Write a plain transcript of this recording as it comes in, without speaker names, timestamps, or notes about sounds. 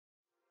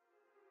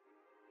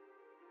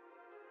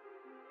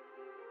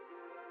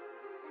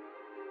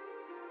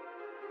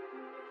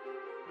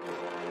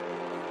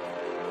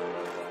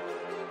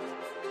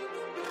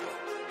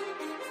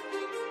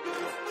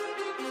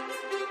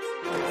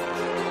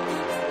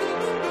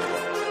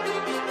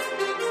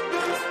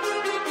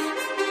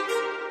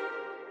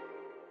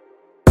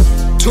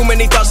Too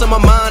many thoughts on my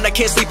mind, I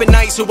can't sleep at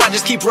night, so I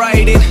just keep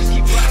writing.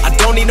 I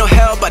don't need no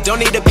help, I don't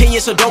need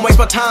opinions, so don't waste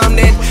my time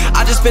then.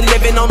 I just been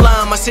living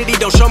online, my city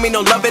don't show me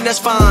no love and that's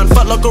fine.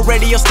 Fuck local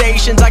radio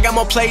stations, I got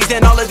more plays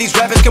than all of these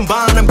rappers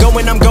combined. I'm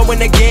going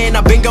again,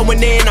 I've been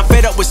going in, I'm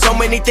fed up with so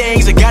many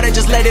things, I gotta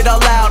just let it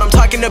all out. I'm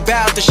talking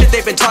about the shit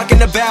they've been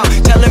talking about,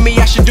 telling me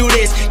I should do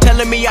this,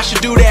 telling me I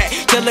should do that,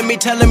 telling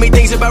me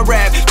things about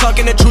rap,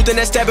 talking the truth and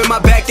that stab in my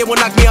back that will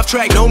knock me off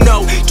track. No,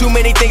 too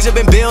many things have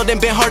been building,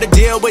 been hard to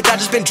deal with, I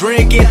just been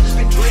drinking.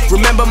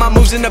 Remember my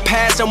moves in the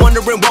past, I'm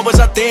wondering what was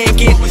I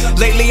thinking.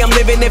 Lately I'm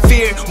living in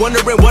fear,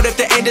 wondering what if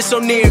the end is so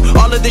near.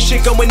 All of this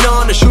shit going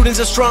on, the shootings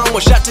are strong,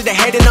 one shot to the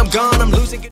head and I'm gone, I'm losing